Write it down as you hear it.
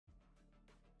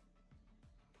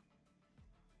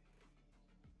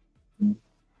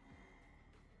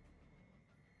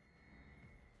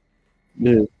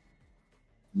ए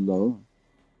ल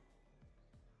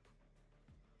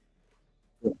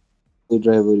त्यो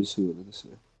driver issue हो त्यसो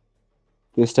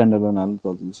त्यो स्ट्यान्डर्ड हाल्नु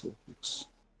चल्दैछ फिक्स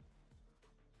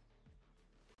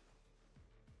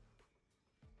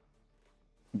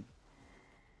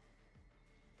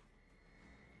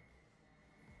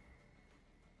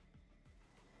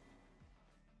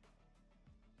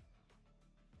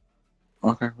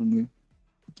काठमाडौँ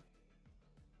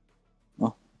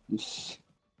इस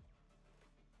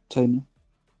छैन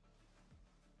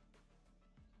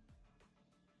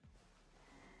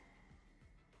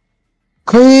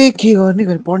खै के गर्ने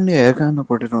घरि पढ्ने हेर कहाँ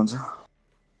नपढेर हुन्छ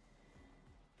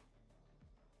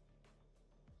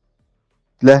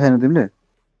ल्याएको छैन तिमीले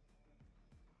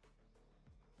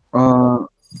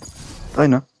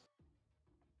होइन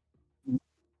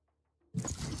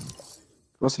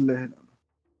कसले ल्याएन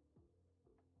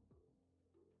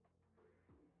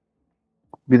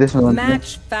विदेशमा जाने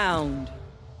Match found.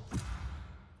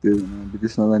 त्यो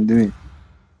विदेश नजाने तिमी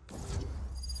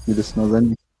विदेश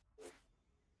नजाने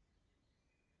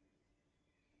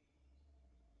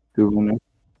त्यो घुम्ने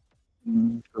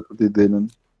दिँदैनन्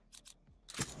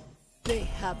They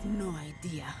have no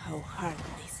idea how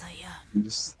heartless I am.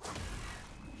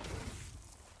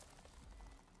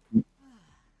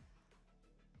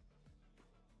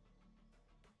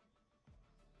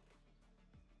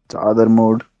 चादर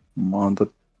मोड म त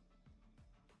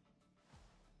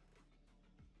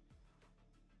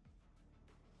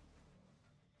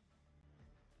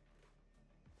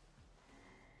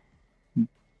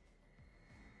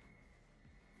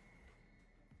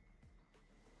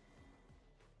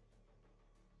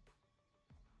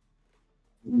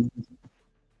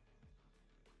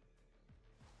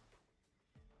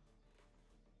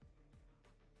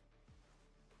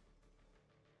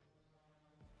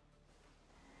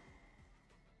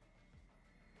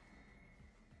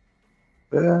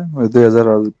ए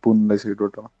 2000 पुन लागिसक्यो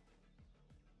टोटल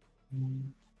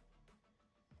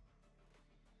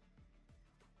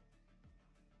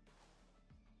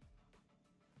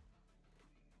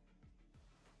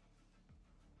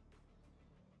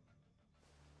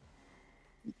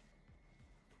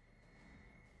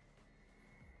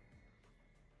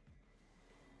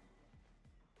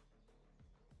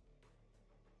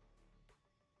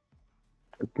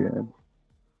ओके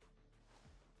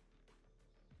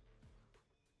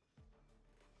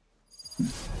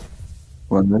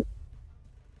भन्दा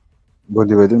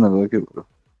भोलि भइदिउँ न त के भयो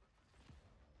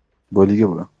भोलि के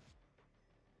भयो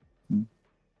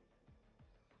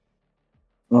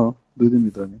 2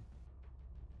 दिनभित्र नि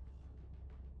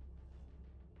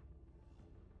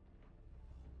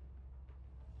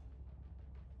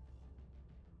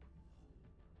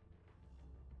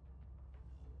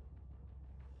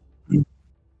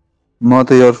म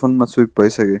त इयरफोनमा स्विप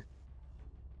भइसकेँ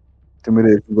त्यो मेरो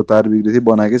हेडफोनको तार बिग्रेको थियो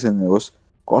बनाएकै छैन होस्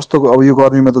कस्तो अब यो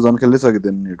गर्मीमा त झन् खेल्नै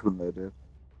सकिँदैन हेडफोन लगाएर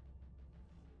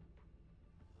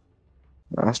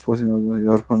लास्ट पछि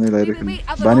इयरफोनै लगाएर खेल्नु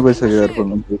बानी भइसक्यो इयरफोन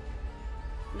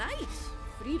Nice.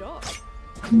 Free rock.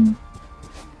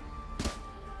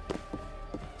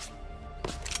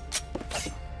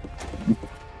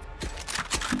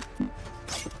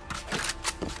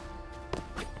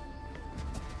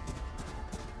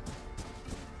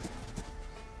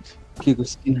 के को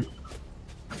स्किन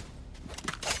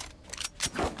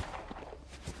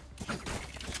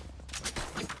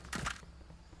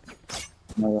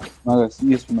मागा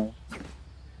ESP मागा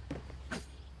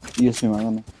ESP मागा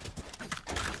न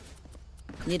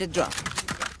Need a drop.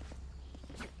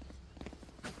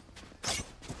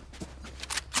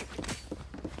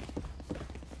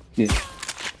 के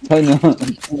छैन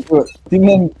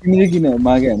तिमीले किन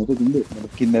मागे हामी त तिमीले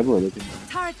किन्दा पो होला तिमीले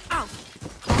Turret out.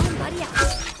 Somebody out.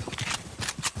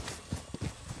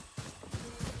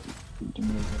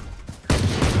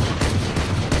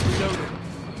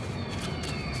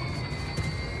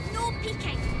 No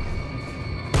peeking.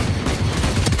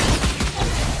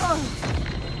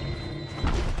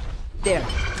 There.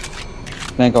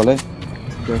 Thank you.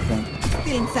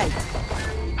 Feeling sight.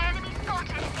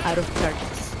 Out of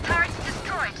targets. Turret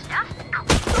destroyed, yeah?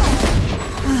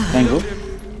 Thank you.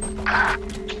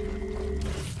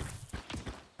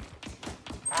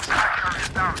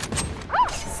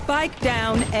 Spike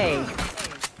down A.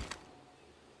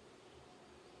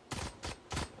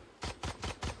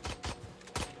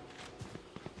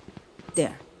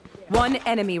 There. One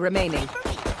enemy remaining. I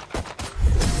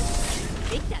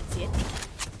think that's it.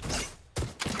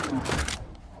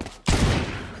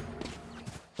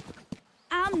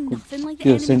 I'm nothing like the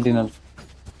enemy. Sentinel.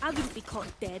 I wouldn't be caught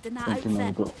dead in that Sentinel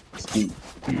outfit. bro. Skin.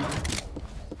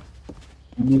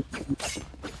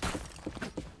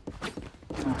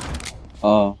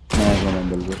 नयाँ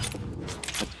angle को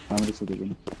राम्रो छ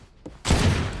त्यो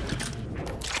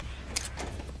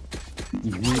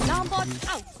Alarm bot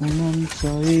out. पनि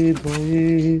सही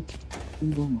भए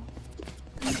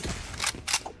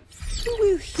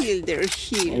We'll heal their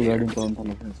heal. गाडी pound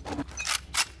थाल्नु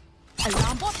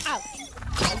Alarm bot out.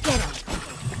 Get out.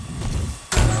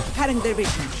 Cutting their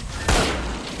vision.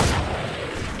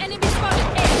 Enemy spotted.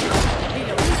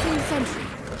 Reloading sentry.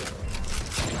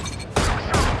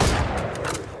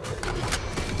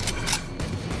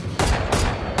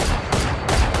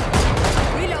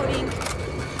 Reloading.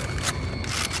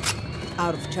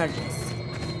 Out of charges.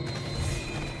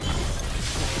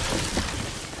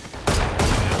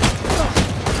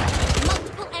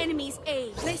 Multiple enemies A.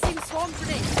 Placing swarm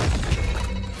grenade.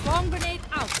 Swarm grenade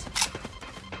out.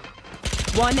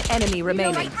 One enemy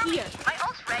remaining. Right here. My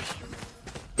ult's ready.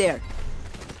 There.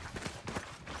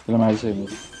 त्यसलाई मारिसक्यो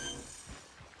मेरो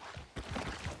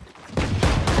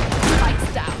Lights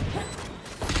down.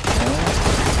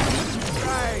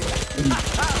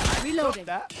 Reloading.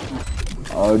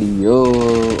 Audio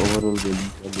overall game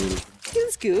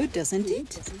Feels good, doesn't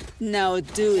it? Now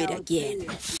do it again.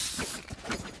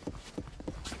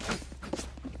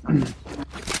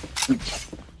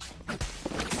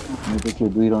 मेरो त के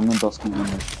 2 राउन्डमा 10 किल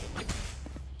गर्नु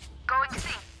Going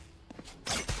C.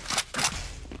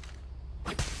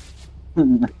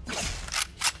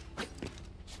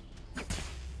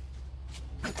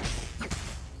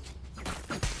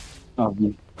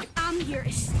 अघि I'm here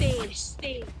to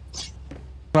stay.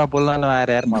 मा बोल्न नआएर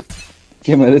यार म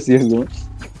के मैले सिएस गयो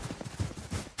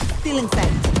Still in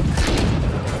sight.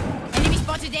 Enemy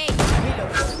spotted A.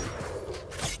 Reload.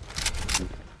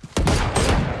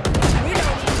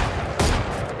 Reloading.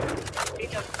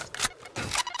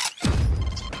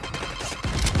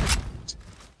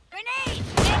 Grenade!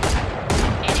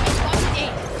 Enemy spotted A.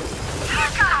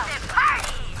 Here comes the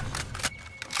party.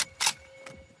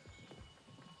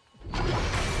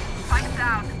 Spike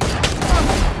down.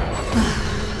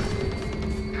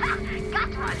 Got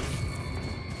one.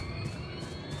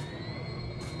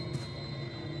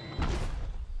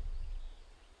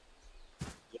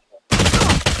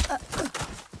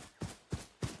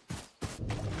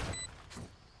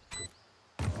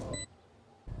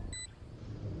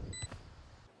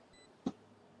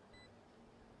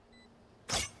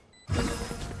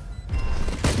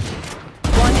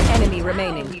 One enemy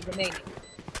remaining.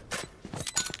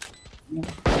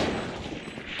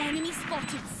 Enemy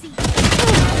spotted C.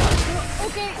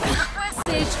 Okay.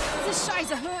 Sage, this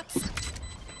Scheiße hurts.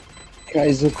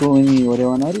 काइजोको अनि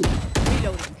ओरेवानारी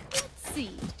Reloading. Let's see.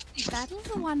 Battle's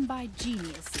the one by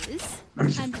geniuses,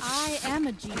 and I am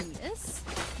a genius.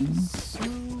 So.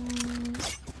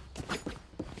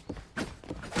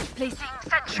 Placing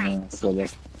sentry. सो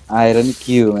आएर नि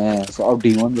के हो सब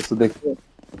demon जस्तो देख्छ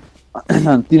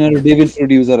तिनीहरू devil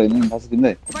fruit user होइन नि थाहा छ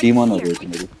तिमीलाई डिमनहरू हो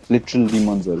तिनीहरू लिटरल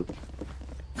डिमन्सहरू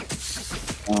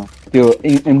त्यो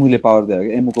एमुले पावर दियो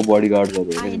कि एमुको बडी गार्ड्सहरू हो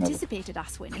I क्या तिनीहरू anticipated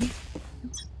us winning.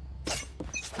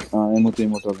 एमु चाहिँ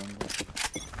motor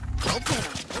Okay.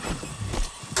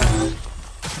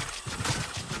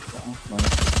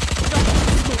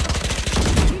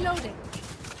 Reloading.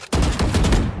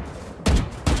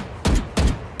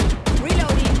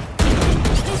 Reloading.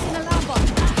 Placing alarm bot.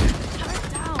 Turret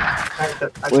down.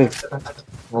 ओए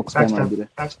स्मोक स्प्याम हान्दिरे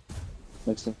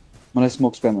मलाई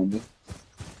smoke spam हान्दियो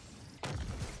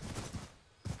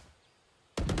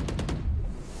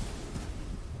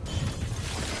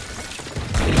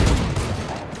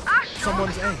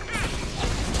someone's A.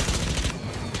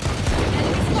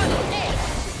 Enemy spotted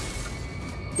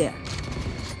A. There.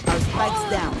 Our spike's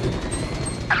down.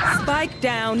 Spike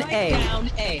down A.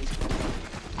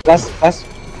 Last last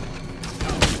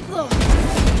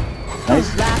nice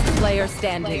Last player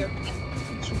standing.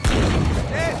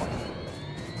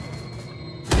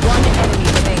 One enemy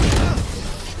remaining.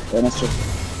 नस्टर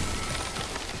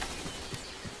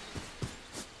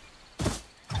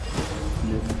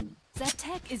Their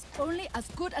tech is only as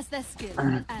good as their skill.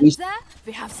 We- And there,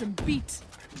 we have some beat.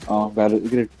 Value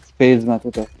great पेजमा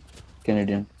थियो त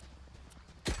Canadian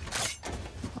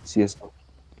सिएस Who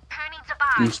needs a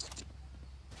buy?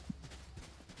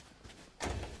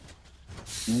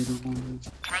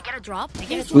 Can I get a drop?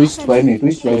 Twist भयो नि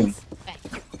twist भयो नि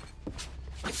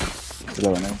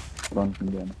त्यसलाई भने front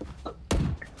Indian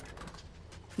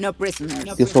No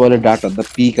prisoners. त्यो सबैले डाट भन्दा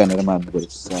पिक हानेर मार्नु पर्यो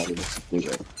साह्रो त्यही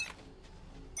भएर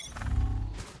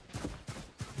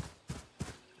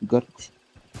गर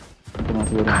त्यो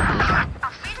माथि गएर हान्नु।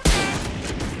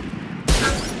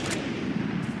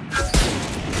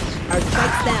 Our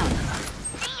spike's down.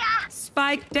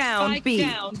 Spike down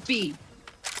B.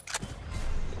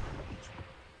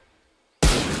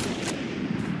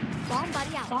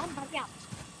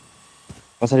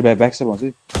 पछाडि ब्याक से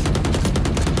भन्छु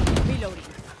Reloading.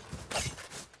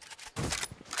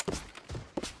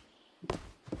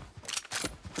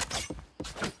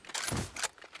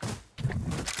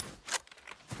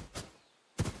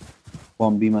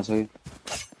 बम बीमा छ कि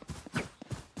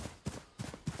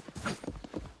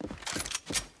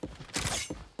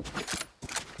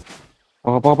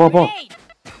पप Grenade!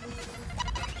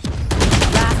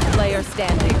 Last player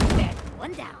standing.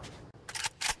 One down.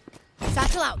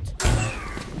 Satchel out.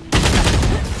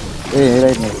 ए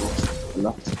राइट न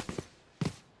ल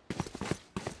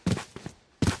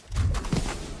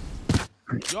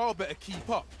Y'all better keep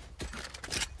up.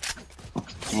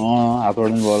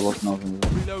 हातबाट नि बल बस्न आउँछ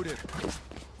Reloaded.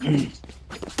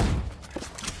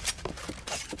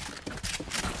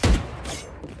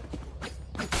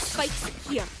 Spikes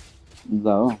here.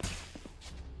 जा हो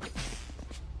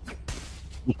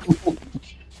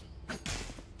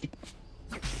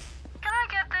Can I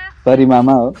get this? सरी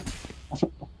मामा हो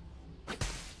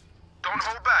Don't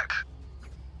hold back.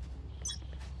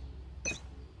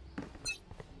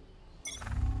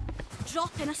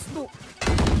 Drop in a smoke.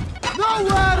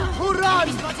 Nowhere to run!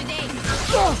 Enemies spotted A.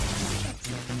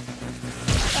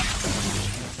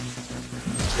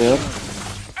 There.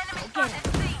 Enemy spotted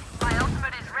C. My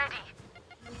ultimate is ready.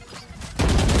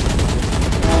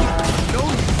 No,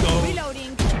 you don't.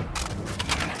 Reloading.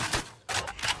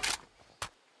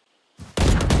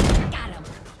 Got him.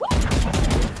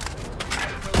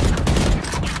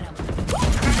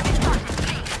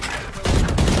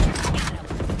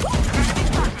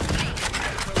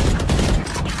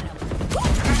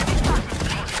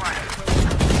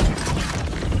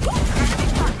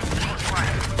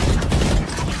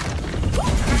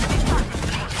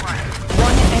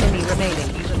 One enemy remaining.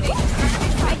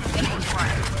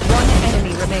 One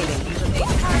enemy remaining.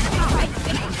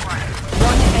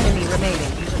 One enemy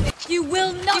remaining. You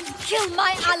will not kill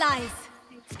my allies.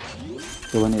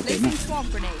 त्यो पनि यतै हैन Placing swamp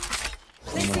grenade.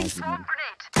 Placing Swamp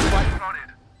grenade. Spike planted.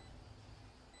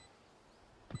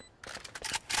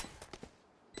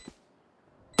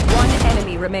 One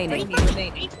enemy remaining.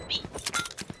 grenade.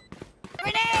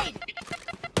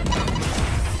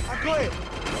 I got it!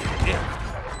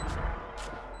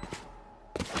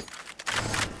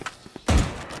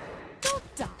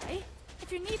 Don't die.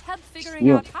 If you need help figuring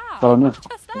yo out how, चलाउनु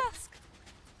just ask.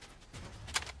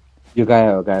 यो गाय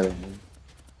हो गाय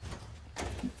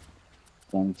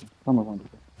जान्छ कम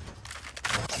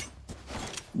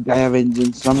गाय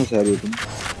भेन्जेन्स राम्रो छ यार यो पनि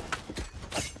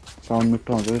साउन्ड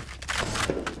मिठो आउँछ है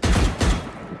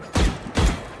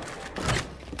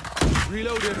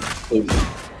Reloaded.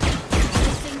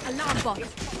 Placing alarm bot.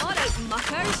 All right,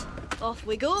 muckers. Off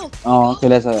we go.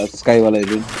 खेलेछ sky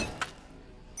वालाहरु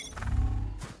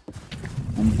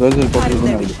अनि जहिले पक्रिनु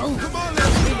पनि अहिले Come on,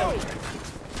 let's go.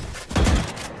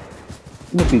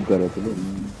 किन पिक गरे त्यसले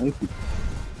है pick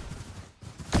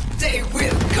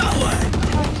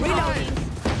Reloading.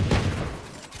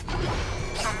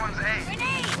 Someone's A.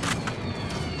 Grenade.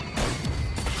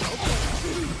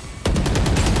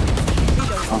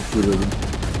 सुरु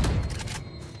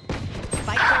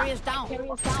Spike carriers down.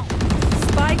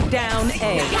 Spike down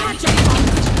A.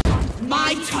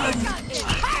 My turn.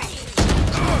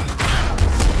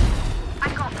 I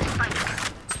got this spike.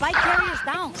 Spike carriers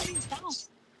down.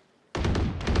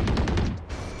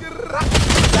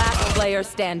 Last player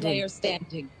standing.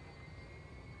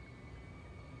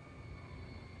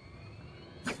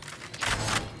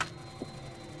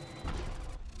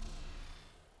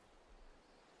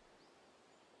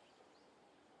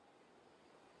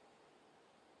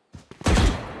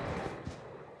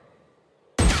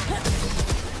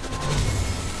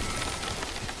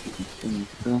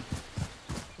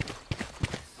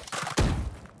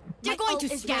 You're going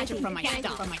to scatter from my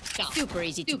stuff. Super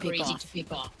easy to pick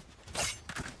off.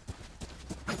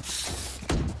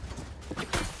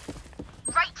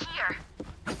 Right here.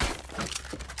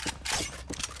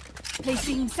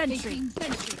 Placing sentry.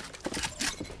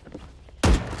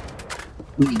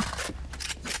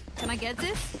 Can I get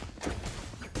this?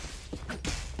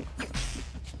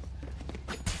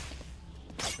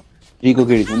 Rico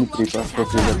Gary, 3 pass,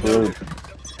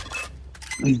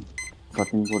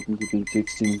 14, 14, 15,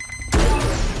 16.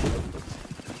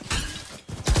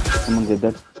 Someone get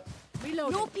that?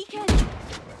 Reload. No peeking.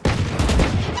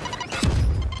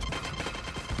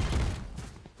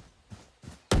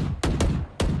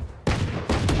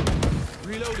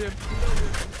 Reload him.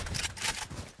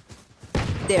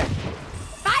 There.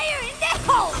 Fire in the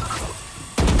hole.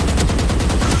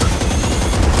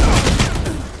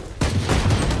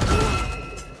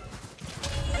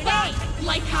 Grenade.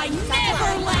 Like I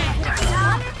never left.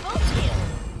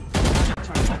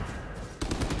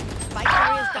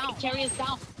 Carrier's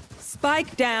down.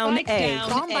 Spike down A.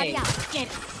 Bomb buddy out. Get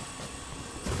it.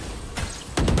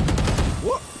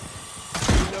 What?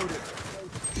 Reloading.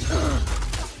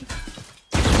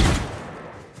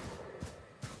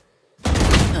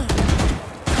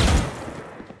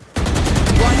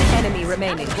 One enemy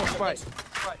remaining. Watch fight.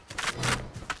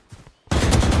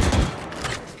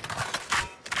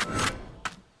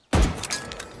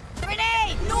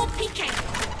 Grenade! No peeking!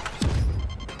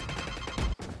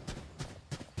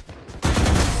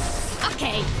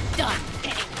 Okay, done.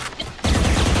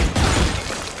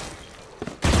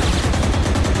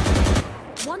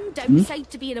 One downside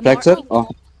to being a Fracture?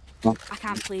 mortal. Oh. I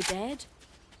can't play dead.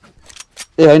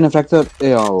 A Hahn fracture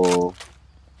ए हो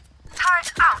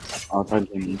Turret out. Front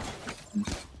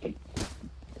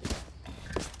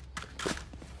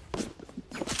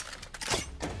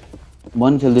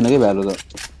मन खेल्दिन के value त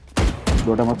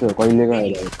एउटा मात्रै हो कहिलेको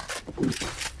आइरहेको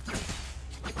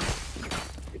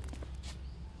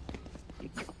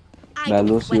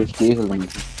value सिएस केही खेल्दैन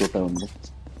एउटा भनेको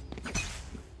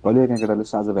कहिले काहीँ केटाले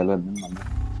साझा भ्यालु हाल्दैन भन्नु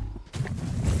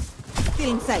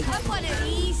Still inside. Have one of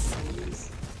these.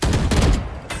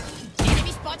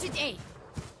 Enemy spotted A.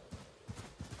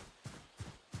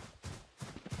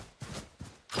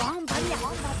 Bomb buddy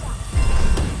out.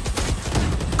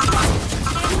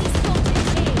 Enemy spotted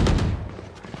A.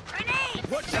 Grenade!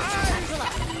 Watch out!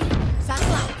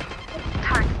 Satchel out.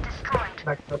 Turret destroyed.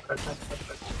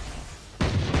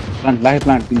 Plant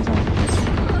plant किन्छ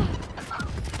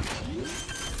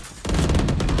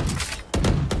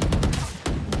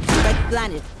Spike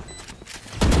planted.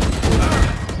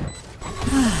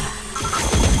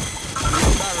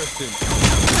 Embarrassing.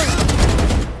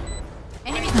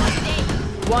 Enemy spotted A.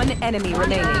 One enemy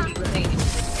remaining.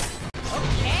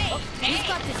 Okay. He's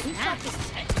got this.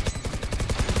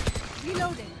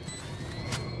 Reloading.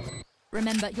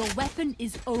 Remember, your weapon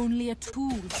is only a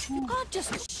tool. You can't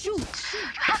just shoot. You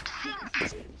have to think.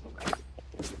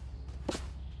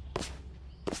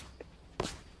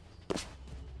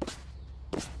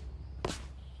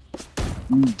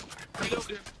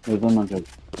 एकदम मान्छे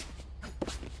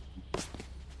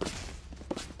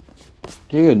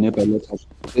ठिकै हो नेपाललाई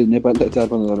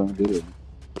 4-5 गराउनु धेरै हो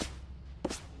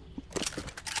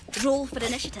Roll for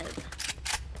initiative.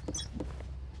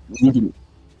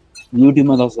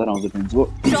 युट्युबमा 10,000 आउँछ टेन्सको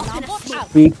Drop in a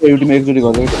smoke. युट्युबमा एकचोटि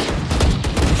गर्दै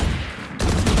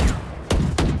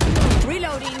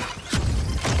Reloading.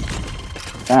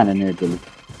 कहाँ हाने नेटले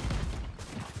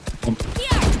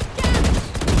Here.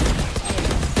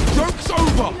 Joke's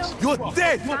over! You're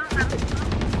dead!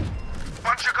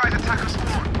 Bunch of guys attack us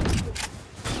more.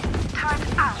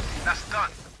 Turret out. That's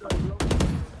done.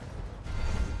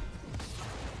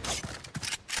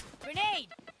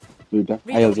 Grenade. दुईटा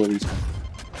आइहाल्छ risk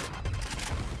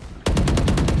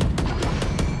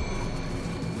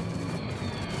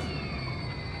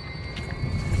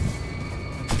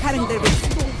Cutting the wrist.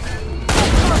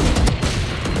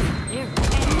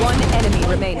 One enemy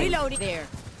remaining. Reloading. There.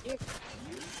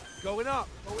 Going up.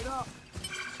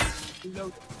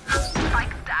 Reload.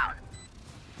 Spike down.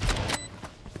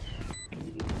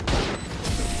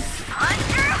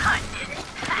 Hunted.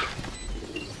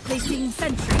 Placing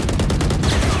sentry.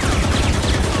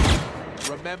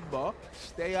 Remember,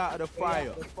 stay out of the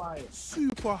fire.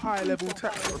 Super high level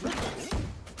tactics.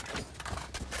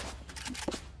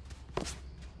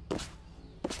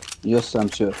 Yes, I'm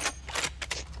sure.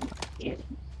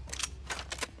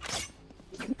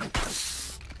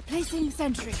 Placing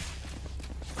sentry.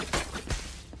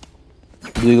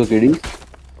 दुईको KD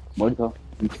बढी छ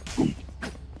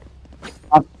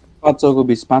 500को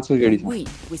 20 5को KD छ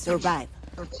We survive.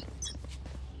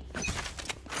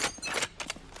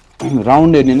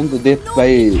 Round हेर्ने नि त death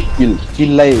by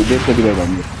किललाई डेथको divide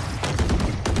गर्ने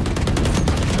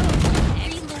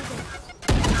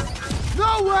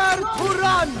Nowhere to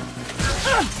run!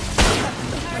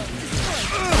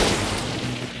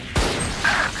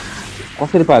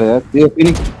 कसरी पारे यार यो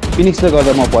फिनिक्सले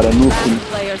गर्दा म परे नुब Last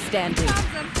player standing.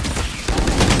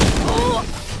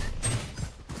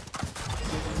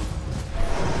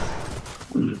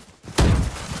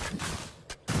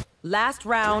 Last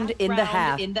round in the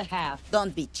half.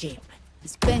 Don't be cheap.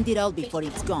 Spend it all before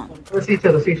it's gone.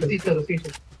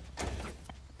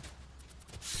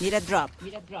 Need a drop.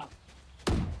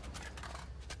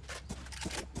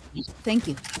 Thank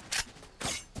you.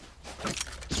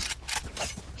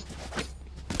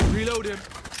 Reload him.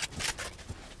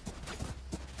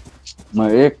 म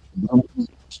एक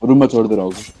रुममा छोड्दै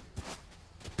रहन्छु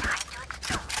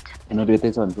यिनीहरू यतै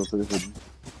छ भने सोच्दै सोध्नु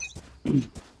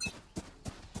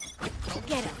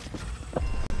Get him.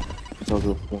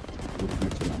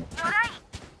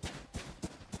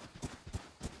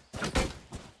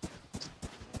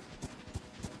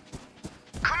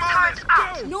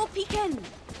 No peeking.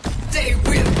 They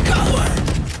will cover.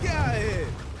 Get out of here.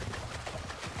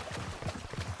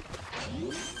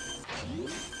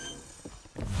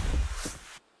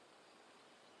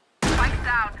 Spike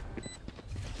down.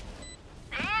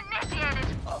 Initiated.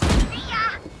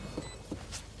 Yeah.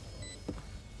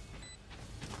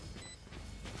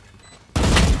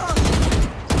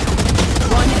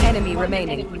 One enemy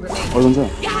remaining. Oradan sen.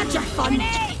 You had your fun.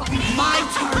 My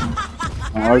turn.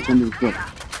 Ağır sen de tutuyor.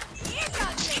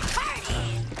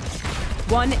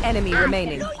 One enemy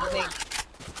remaining.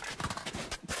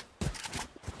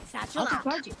 Satchel out.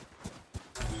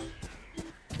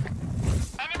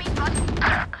 Enemy bot.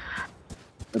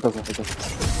 Yatas yatas.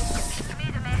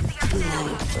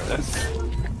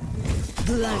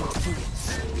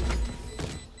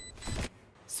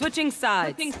 Switching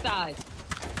sides.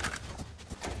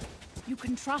 You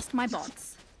can trust my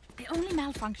bots. They only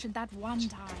malfunctioned that one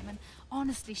time, and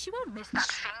honestly, she won't miss that.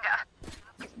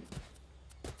 Finger.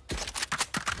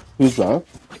 Who's that?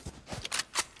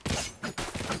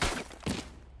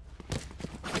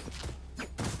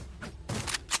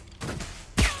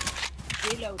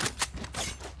 Reload.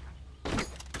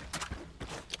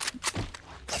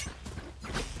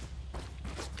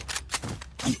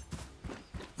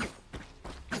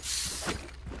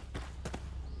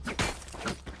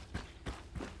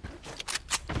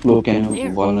 Look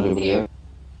and vulnerable here.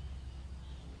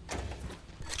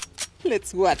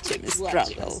 Let's watch him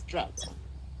struggle.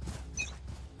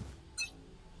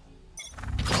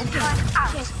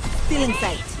 Still in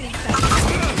sight.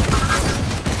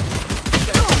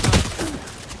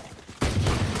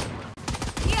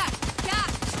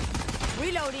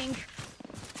 Reloading.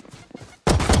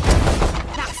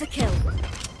 That's a kill.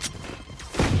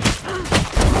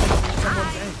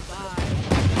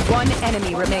 One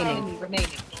enemy remaining.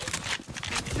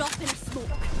 Drop in a smoke.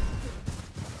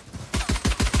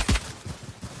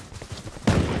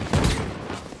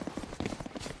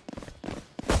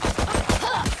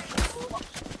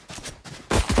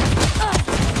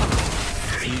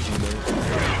 Easy, man.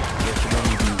 There can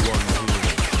only be one hero.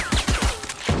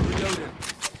 Reloading.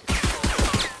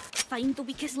 Find the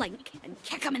weakest link and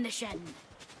kick him in the shin.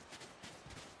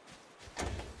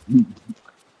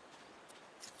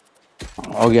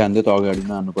 अघि हान्दै त अगाडि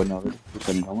नहान्नुपर्ने अगाडि पुग्छ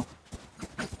ठाउँमा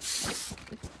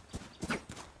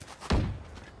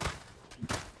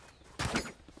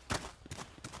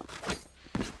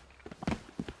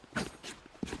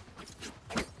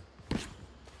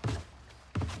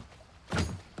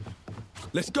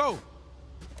Let's go.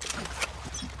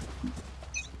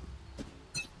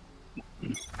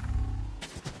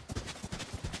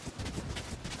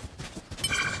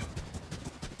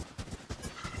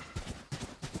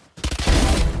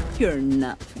 You're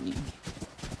nothing.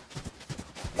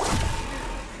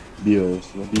 Dios,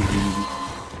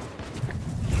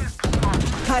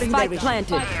 Cutting their Spike vision.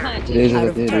 planted. Out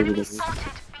of turn.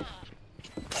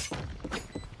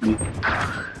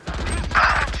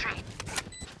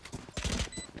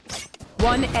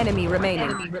 One enemy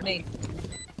remaining.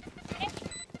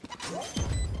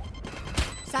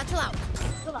 Satchel out.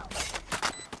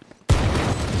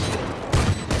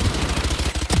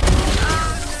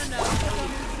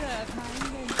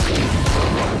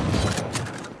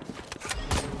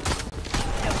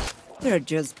 They're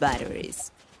just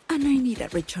batteries. And I need a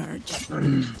recharge.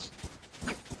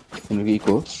 तिनीहरूको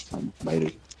eco बाहिर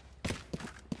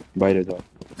बाहिर छ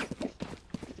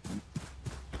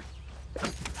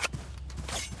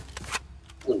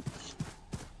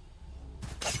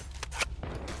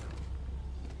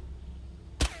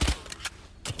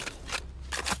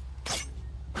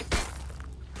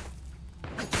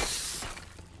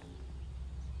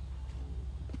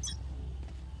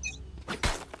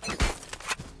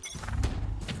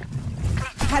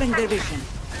Cutting their vision.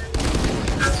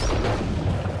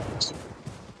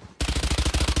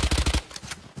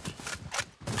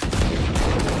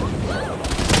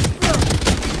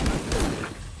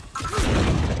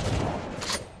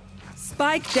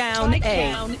 Spike down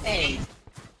A.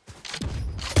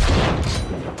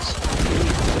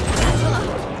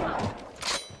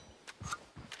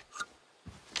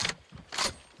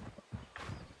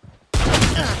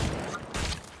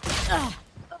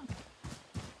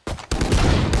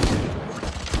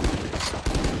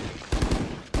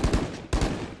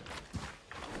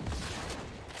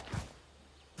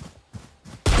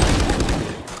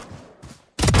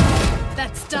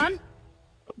 That's done.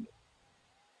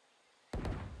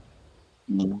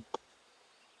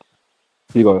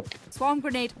 ठीक भयो Swarm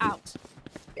grenade out.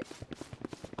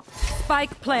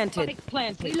 Spike planted.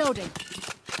 Reloading.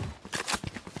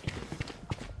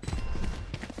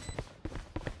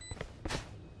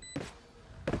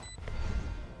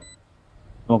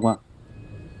 Smoke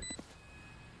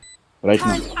right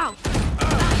now. Turret out.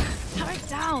 Turret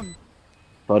down.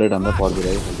 Turret on the far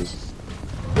right.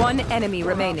 One enemy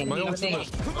remaining. Come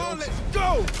on, let's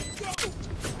go.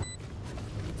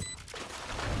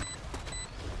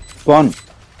 Spawn.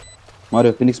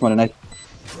 Mario, Phoenix Mario, nice.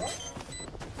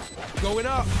 Going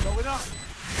up.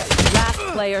 Last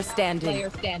player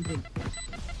standing.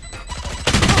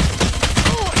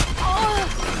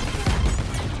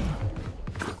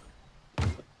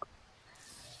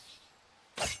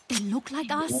 They look like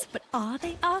us, but are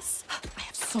they us? I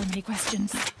have so many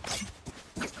questions.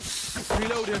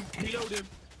 Reload him.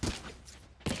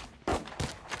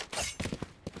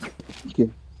 Okay.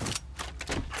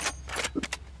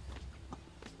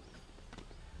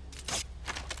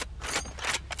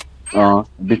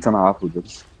 Bits and a half with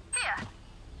this.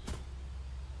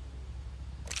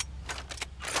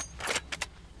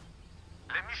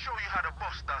 Let me show you how the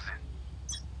boss does it.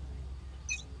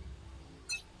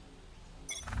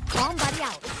 Bomb buddy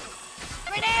out.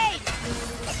 Grenade!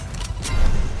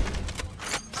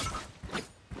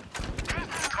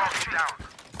 Talk down.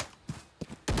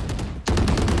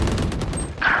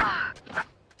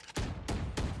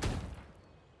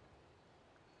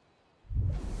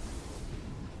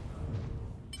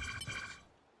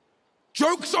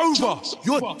 Joke's over.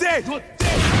 You're dead. Get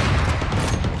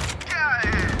out of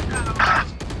here.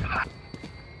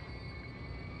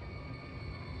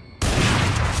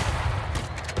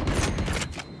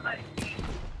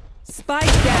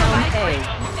 Spike down A.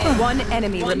 One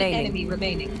enemy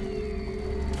remaining.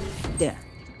 There.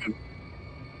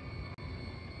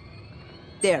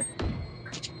 There.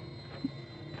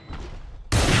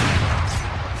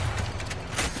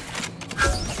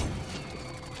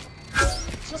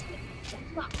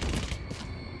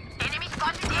 Enemy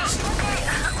spotted. Okay.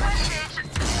 Advantage.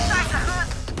 Inside the hood.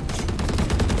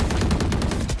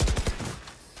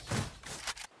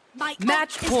 My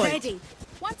Match ult is point. ready.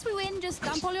 Once we win, just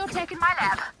dump all your tech in My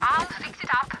lab. I'll fix it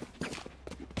up.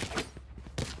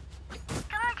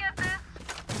 Can I get this?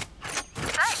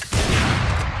 Thanks.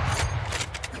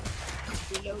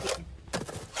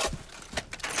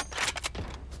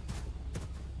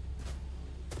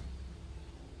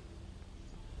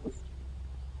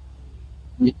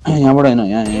 यहाँबाट हैन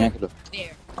यहाँ खेलो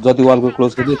जति वालको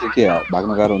close गरिदियो त्यो के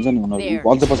भाग्न गाह्रो हुन्छ नि उनीहरु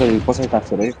बल चाहिँ पछाडि काट्छ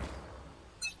रे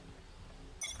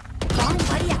Bomb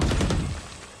buddy out.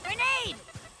 Grenade!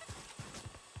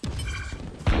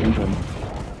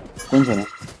 कोही छैन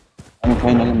अनि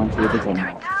फाइनली मान्छे यतै छैन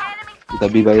उता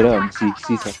बी बाहिर अनि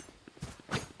सी छ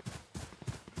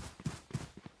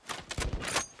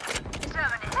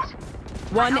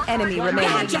One enemy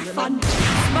remaining.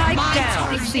 Spike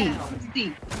down C.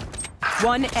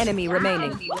 One enemy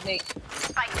remaining.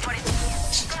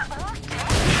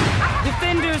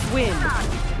 Defenders win.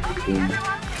 Thank you.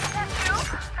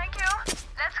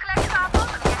 Let's collect samples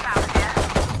and get out of here.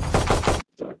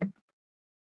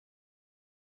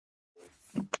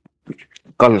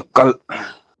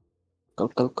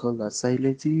 कल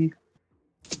असैले जी